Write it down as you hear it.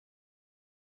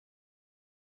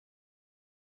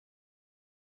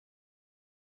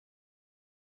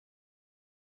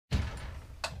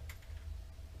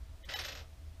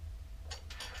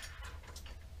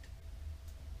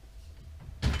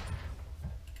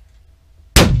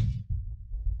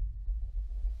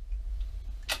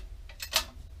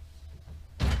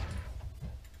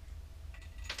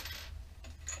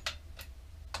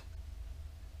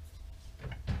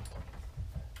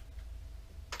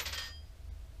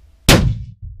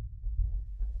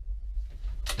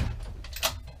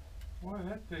Boy,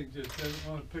 that thing just doesn't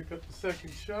want to pick up the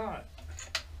second shot.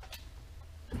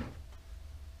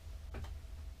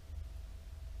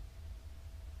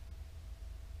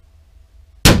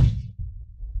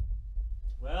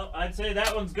 Well, I'd say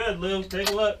that one's good, Lou.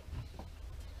 Take a look.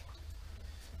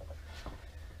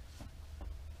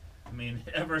 I mean,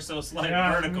 ever so slight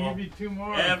vertical. Maybe two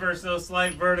more. Ever so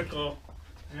slight vertical.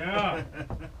 Yeah.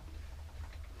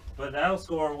 But that'll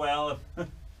score well.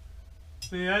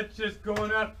 See, that's just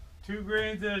going up 2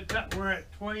 grains at a time. We're at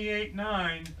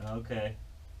 28.9. Okay.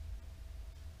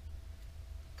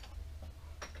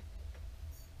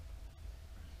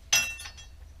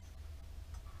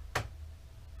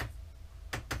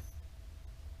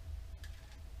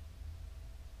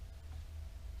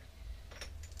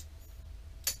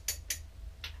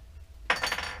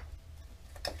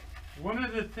 One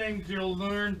of the things you'll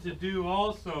learn to do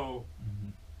also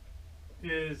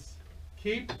is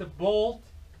keep the bolt,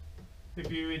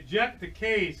 if you eject the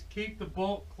case, keep the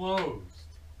bolt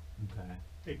closed. Okay.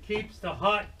 It keeps the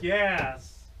hot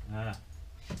gas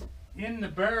in the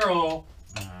barrel.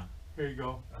 Here you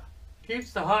go.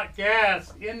 Keeps the hot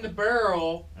gas in the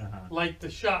barrel like the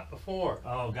shot before.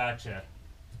 Oh, gotcha.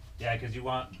 Yeah, because you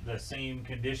want the same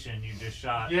condition you just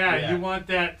shot. Yeah, you want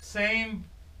that same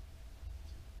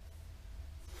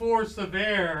force of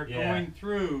air going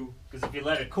through. Because if you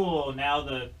let it cool, now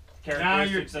the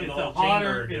characteristics of the whole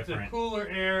chamber are different. It's a cooler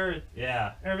air.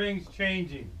 Yeah. Everything's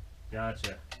changing.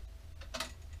 Gotcha.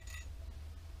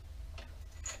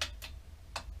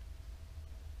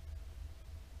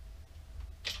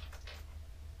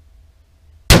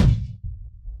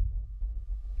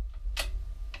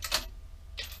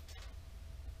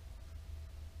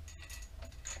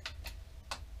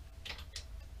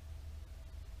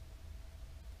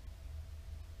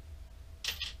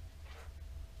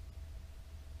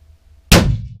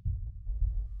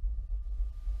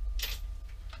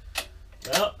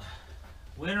 Well,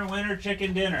 winner, winner,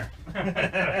 chicken dinner.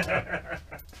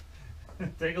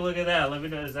 Take a look at that. Let me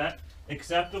know, is that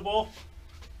acceptable?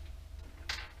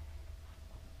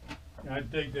 I'd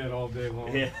take that all day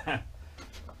long. Yeah.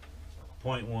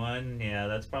 0.1, yeah,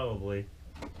 that's probably.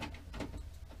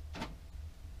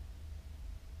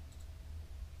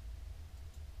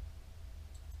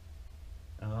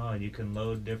 Oh, and you can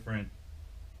load different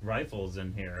rifles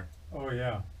in here. Oh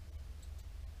yeah.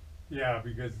 Yeah,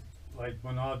 because like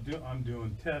when I'm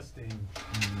doing testing,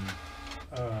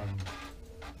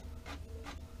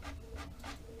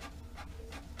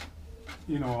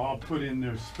 you know, I'll put in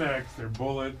their specs, their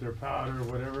bullet, their powder,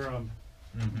 whatever I'm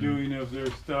doing of their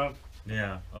stuff.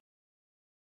 Yeah.